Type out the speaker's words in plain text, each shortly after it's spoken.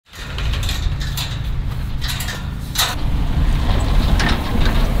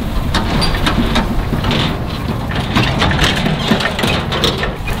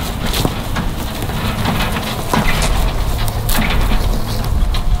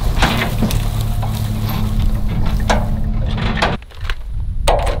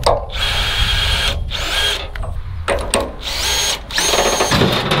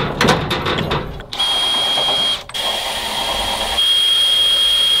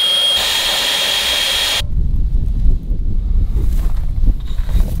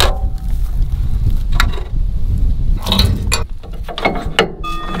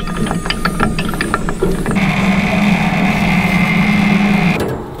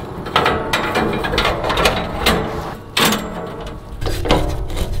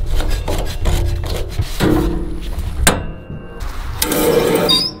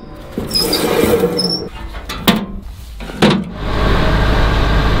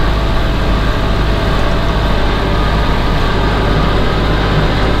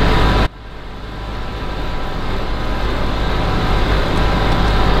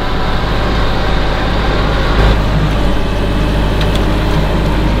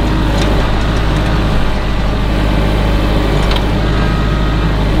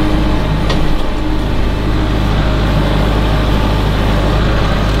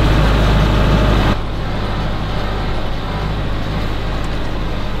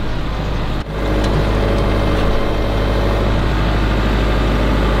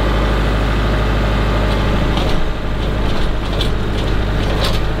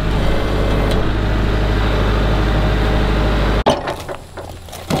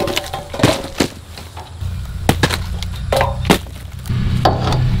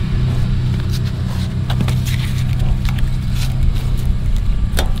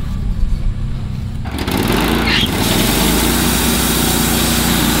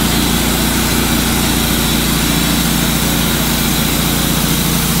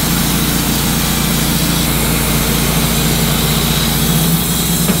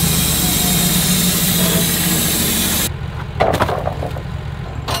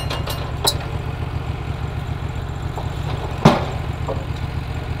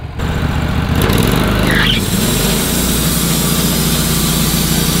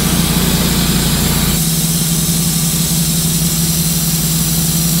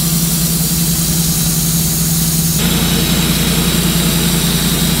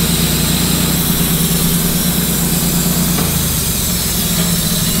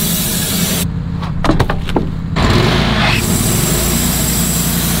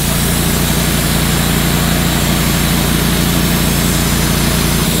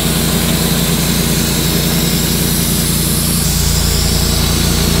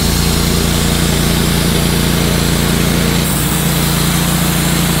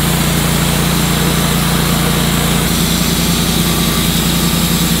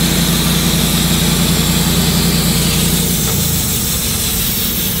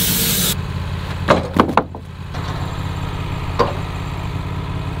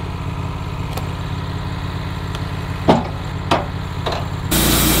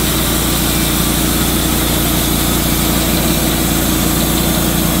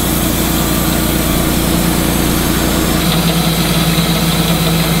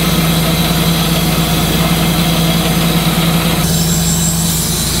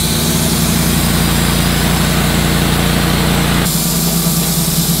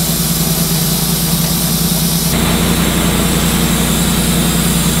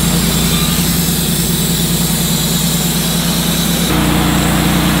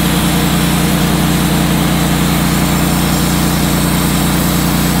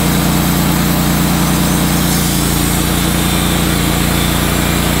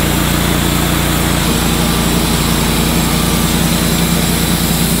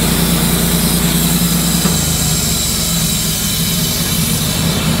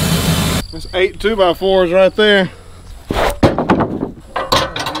8 2x4s right there.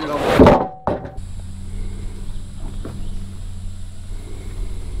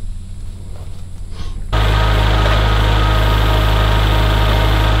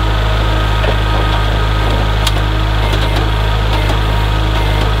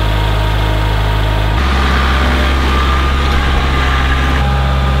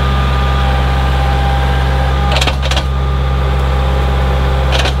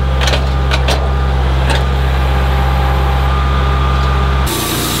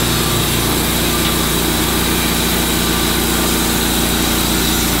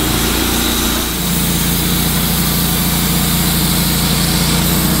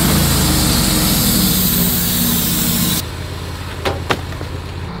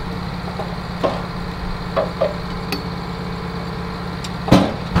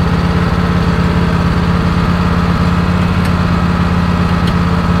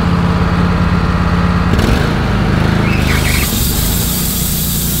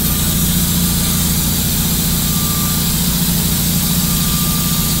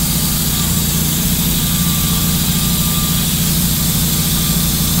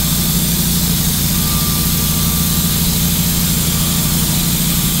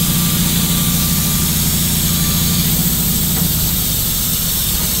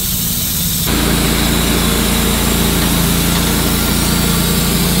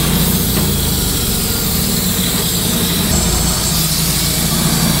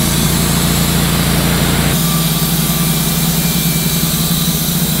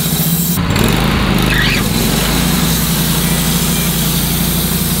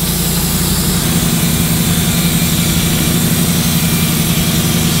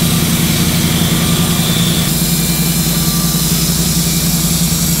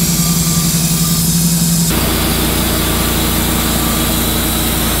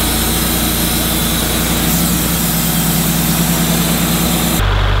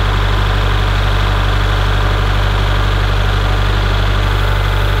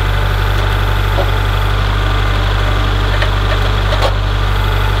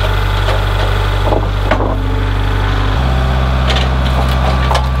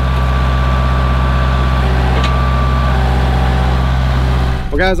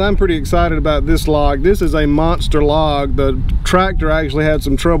 Guys, I'm pretty excited about this log. This is a monster log. The tractor actually had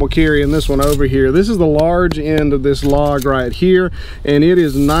some trouble carrying this one over here. This is the large end of this log right here, and it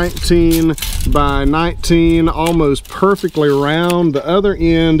is 19 by 19, almost perfectly round. The other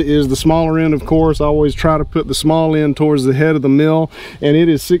end is the smaller end, of course. I always try to put the small end towards the head of the mill, and it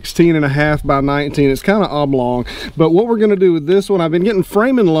is 16.5 by 19. It's kind of oblong. But what we're going to do with this one, I've been getting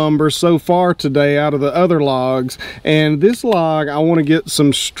framing lumber so far today out of the other logs, and this log I want to get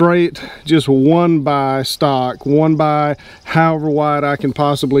some straight, just 1x stock, 1x however wide I can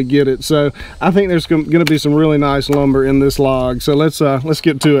possibly get it. So I think there's going to be some really nice lumber in this log. So let's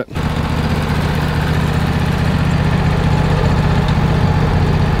get to it.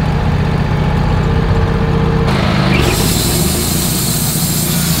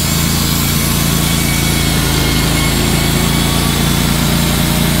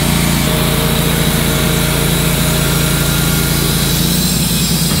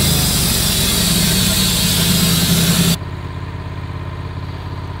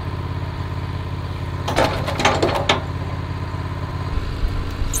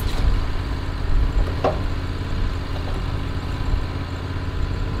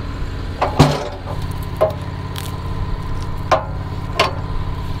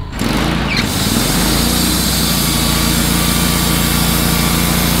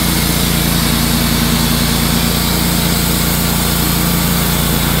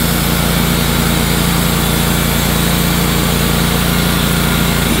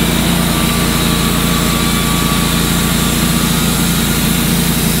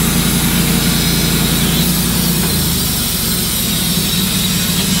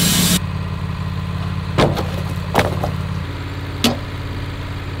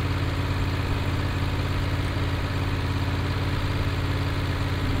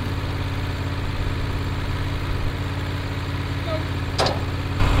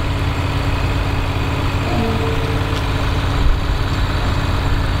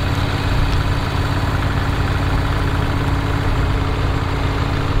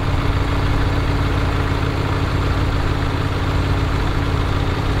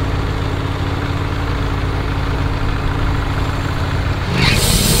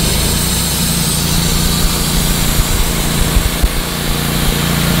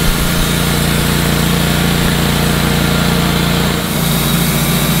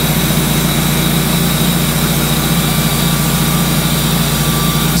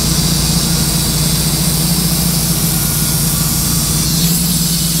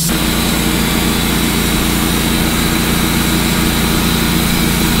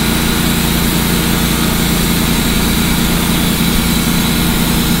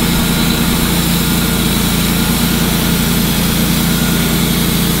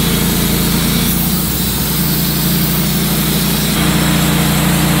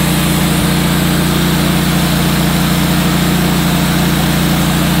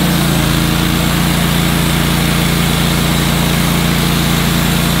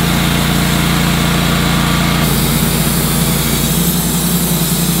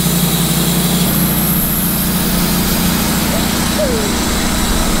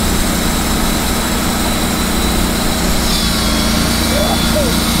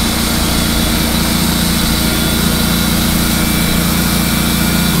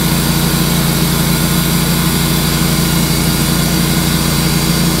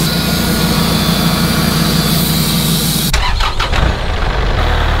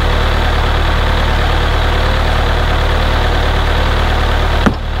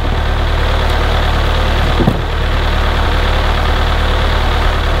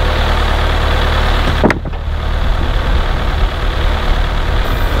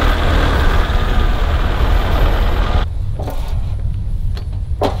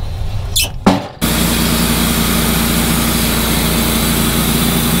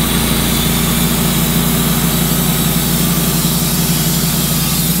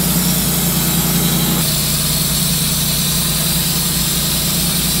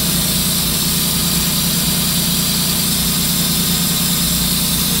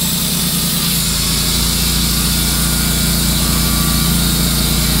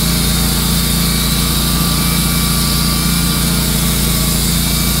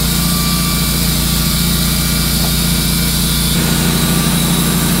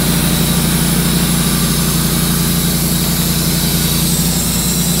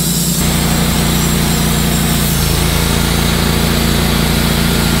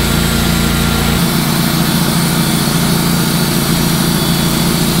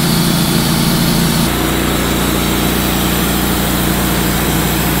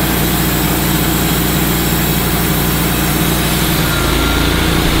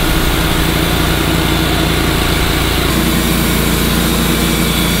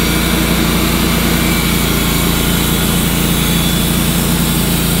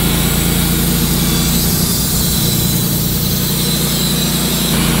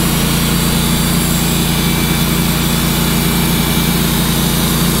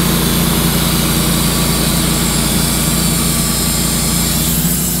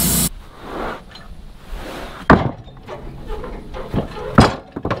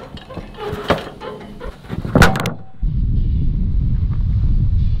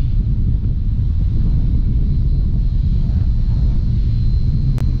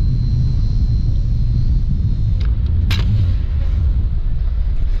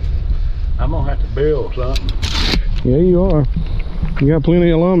 short, son. Yeah, you are. You got plenty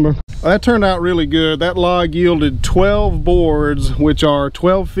of lumber. That turned out really good. That log yielded 12 boards, which are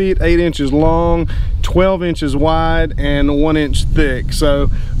 12 feet 8 inches long, 12 inches wide, and 1 inch thick. So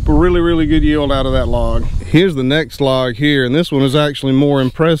really good yield out of that log. Here's the next log here, and this one is actually more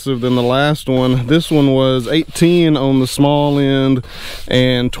impressive than the last one. This one was 18 on the small end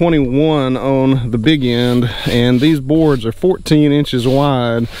and 21 on the big end, and these boards are 14 inches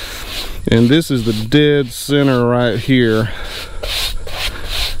wide, and this is the dead center right here.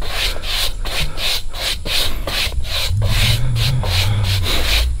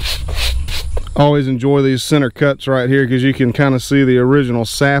 Always enjoy these center cuts right here because you can kind of see the original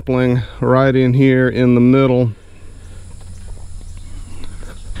sapling right in here in the middle.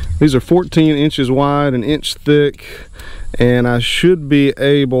 These are 14 inches wide, an inch thick, and I should be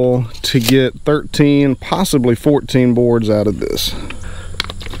able to get 13, possibly 14 boards out of this.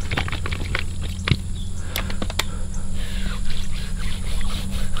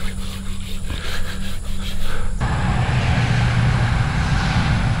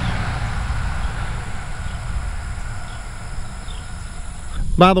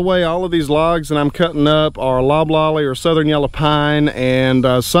 By the way, all of these logs that I'm cutting up are loblolly or southern yellow pine, and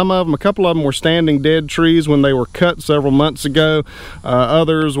some of them, a couple of them were standing dead trees when they were cut several months ago.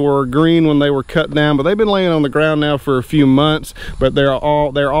 Others were green when they were cut down, but they've been laying on the ground now for a few months, but they're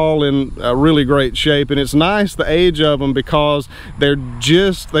all in really great shape. And it's nice, the age of them, because they've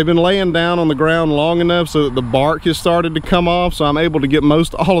been laying down on the ground long enough so that the bark has started to come off, so I'm able to get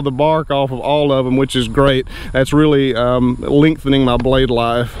all of the bark off of all of them, which is great. That's really lengthening my blade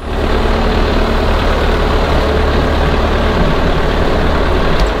life. If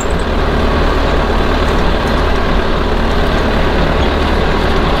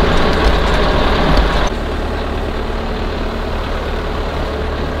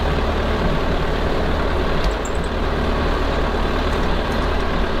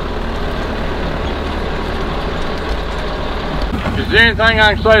there's anything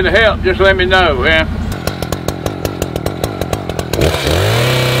I can say to help, just let me know, yeah.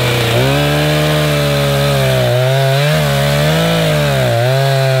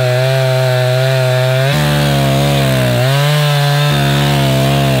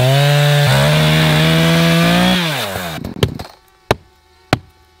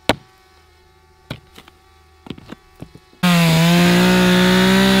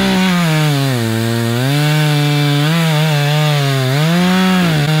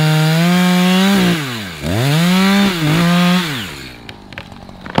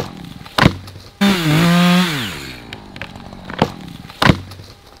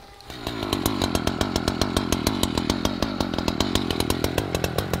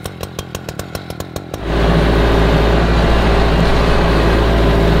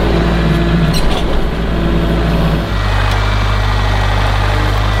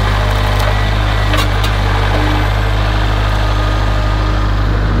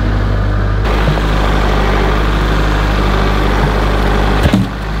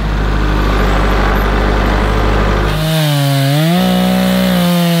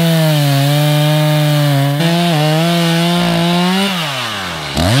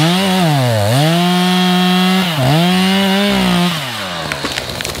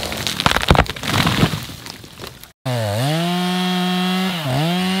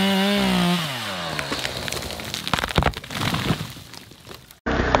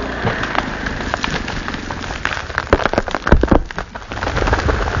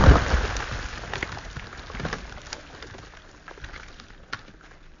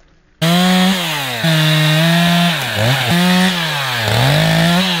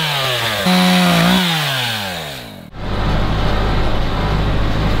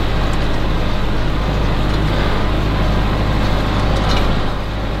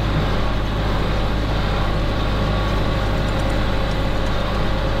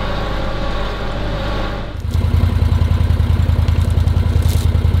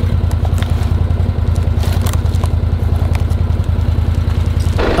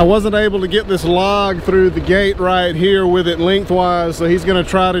 I wasn't able to get this log through the gate right here with it lengthwise, so he's going to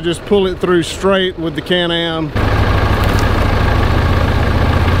try to just pull it through straight with the Can-Am.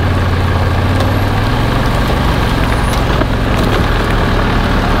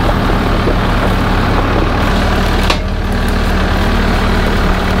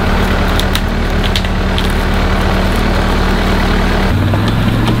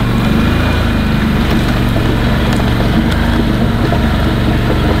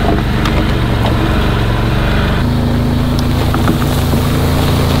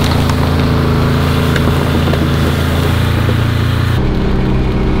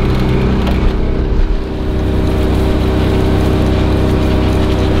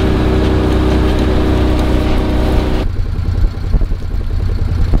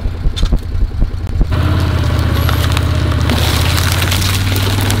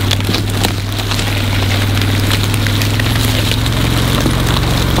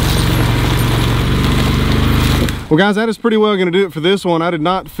 Well guys, that is pretty well going to do it for this one. I did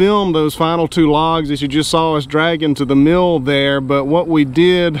not film those final 2 logs that you just saw us dragging to the mill there, but what we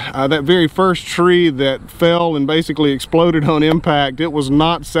did, that very first tree that fell and basically exploded on impact, it was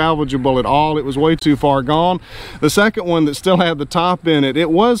not salvageable at all. It was way too far gone. The second one that still had the top in it, it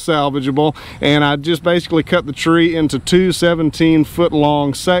was salvageable, and I just basically cut the tree into 2 17-foot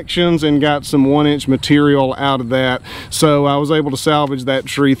long sections and got some 1-inch material out of that. So I was able to salvage that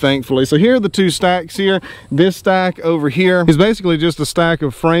tree, thankfully. So here are the 2 stacks here. This stack over here is basically just a stack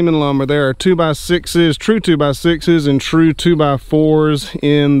of framing lumber. There are 2x6s, true 2x6s, and true 2x4s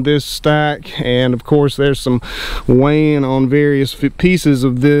in this stack, and of course there's some weighing on various pieces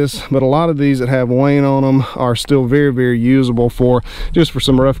of this, but a lot of these that have weighing on them are still very, very usable for just for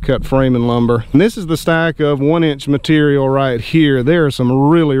some rough cut framing lumber. And this is the stack of 1-inch material right here. There are some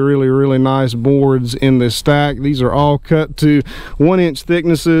really, really, really nice boards in this stack. These are all cut to 1-inch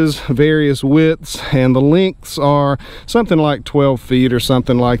thicknesses, various widths, and the lengths are something like 12 feet or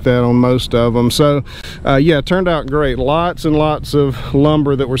something like that on most of them. So yeah, it turned out great. Lots and lots of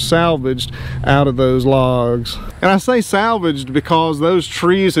lumber that were salvaged out of those logs. And I say salvaged because those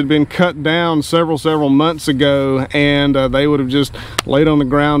trees had been cut down several months ago, and they would have just laid on the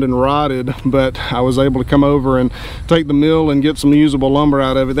ground and rotted, but I was able to come over and take the mill and get some usable lumber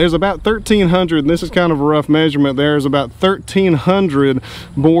out of it. There's about 1,300, and this is kind of a rough measurement, there's about 1,300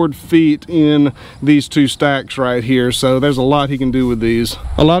 board feet in these 2 stacks right here, so there's a lot he can do with these.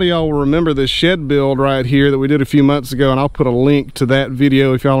 A lot of y'all will remember this shed build right here that we did a few months ago, and I'll put a link to that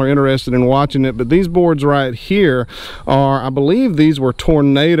video if y'all are interested in watching it. But these boards right here are, I believe these were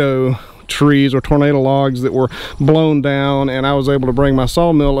tornado trees or tornado logs that were blown down, and I was able to bring my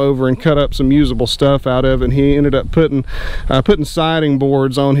sawmill over and cut up some usable stuff out of it, and he ended up putting siding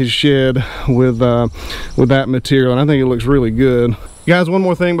boards on his shed with that material, and I think it looks really good. Guys, one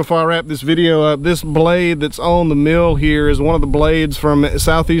more thing before I wrap this video up. This blade that's on the mill here is one of the blades from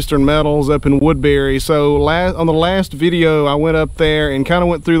Southeastern Metals up in Woodbury. So on the last video, I went up there and kind of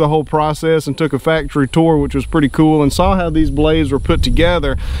went through the whole process and took a factory tour, which was pretty cool, and saw how these blades were put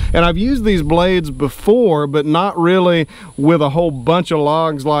together. And I've used these blades before, but not really with a whole bunch of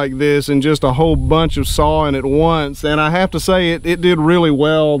logs like this and just a whole bunch of sawing at once. And I have to say it did really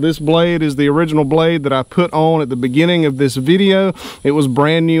well. This blade is the original blade that I put on at the beginning of this video. It was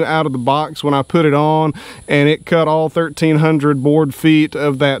brand new out of the box when I put it on, and it cut all 1,300 board feet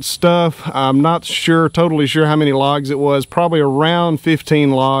of that stuff. I'm not totally sure how many logs it was, probably around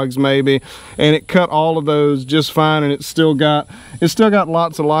 15 logs maybe, and it cut all of those just fine, and it's still got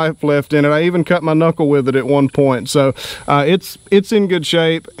lots of life left in it. I even cut my knuckle with it at one point, so it's in good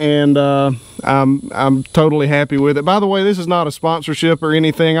shape, and I'm totally happy with it. By the way, this is not a sponsorship or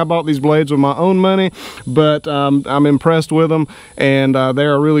anything. I bought these blades with my own money, but I'm impressed with them, and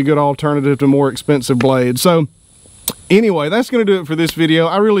they're a really good alternative to more expensive blades. So anyway, that's going to do it for this video.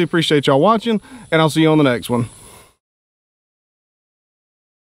 I really appreciate y'all watching, and I'll see you on the next one.